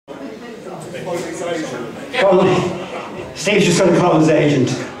Steve's just going to call his agent.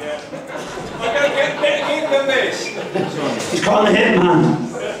 I'm going to get better gig than this. He's calling the hitman.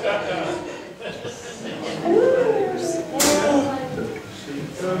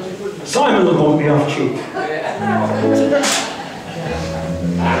 Simon will bump me off cheap.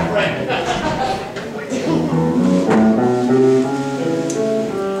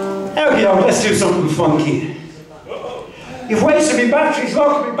 Okay, let's do something funky. You've wasted me batteries.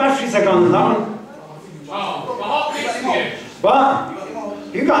 Look, my batteries are gone in that one.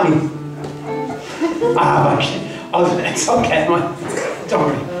 What? You got any? I have actually. It's okay, man. Don't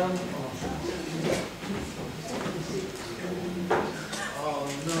worry.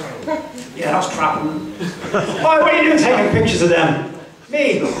 Yeah, that's crap. Oh, what are you doing taking pictures of them?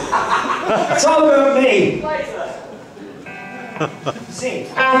 Me. It's all about me. See.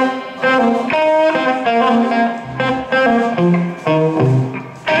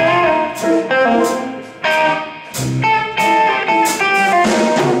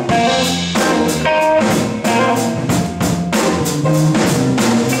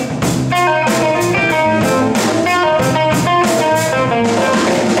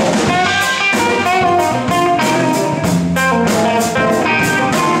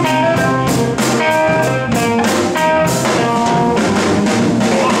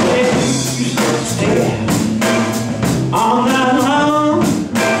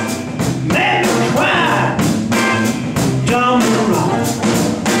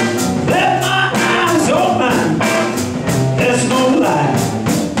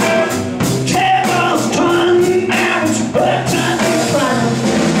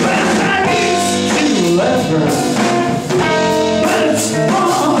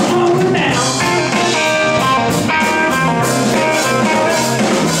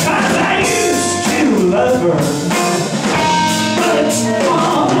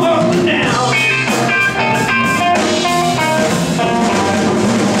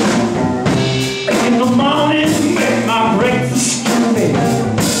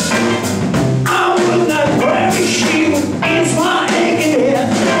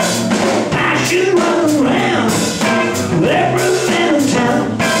 Run around.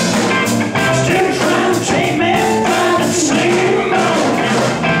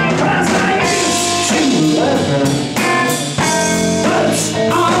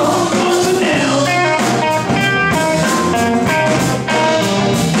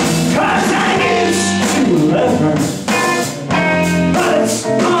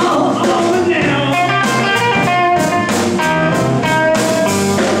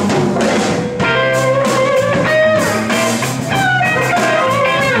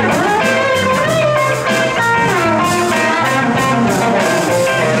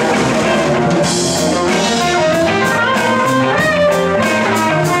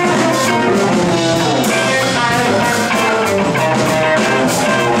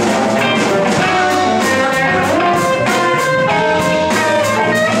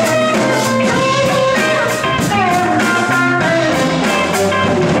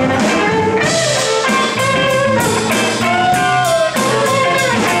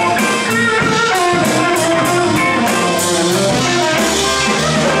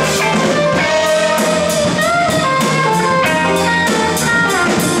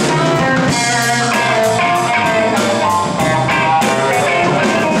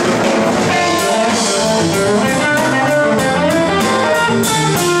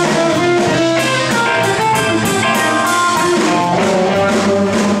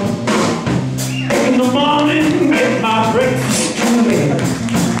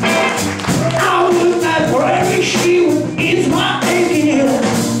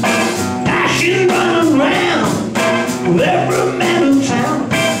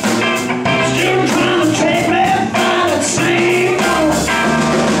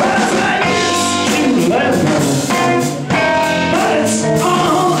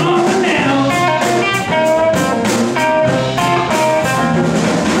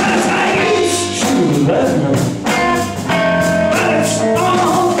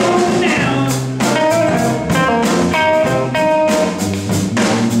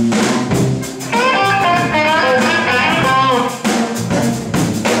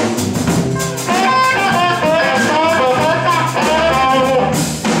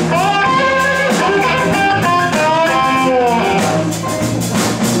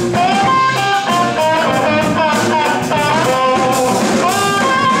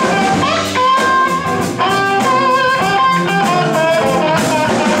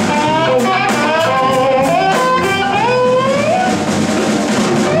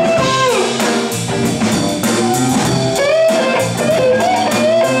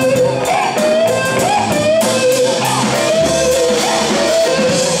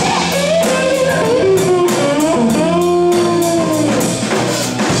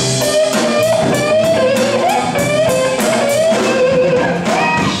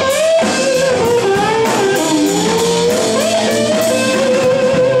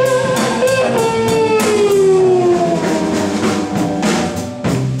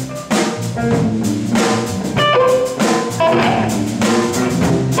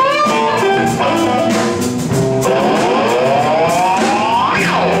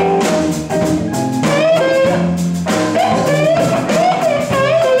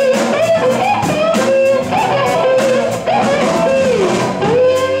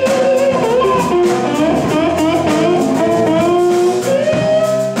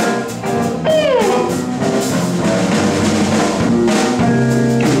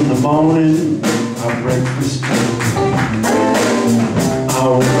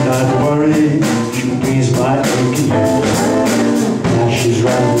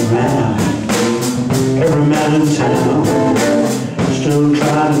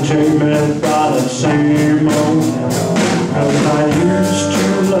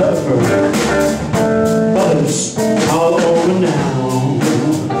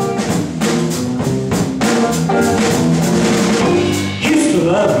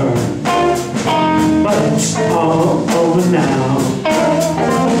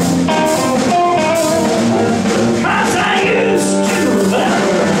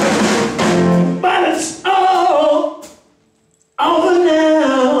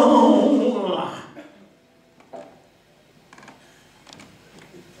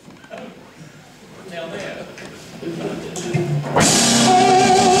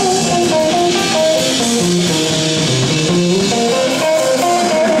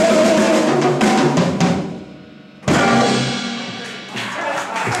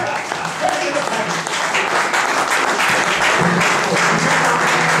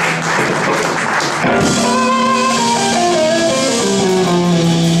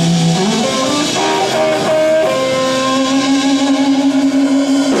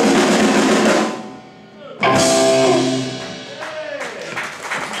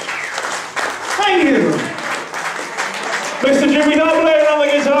 Ricky Dublin on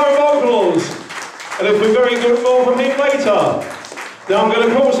the guitar and vocals. And if we're very good, more from him later. Now I'm going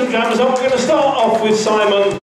to call some jammers up. We're going to start off with Simon.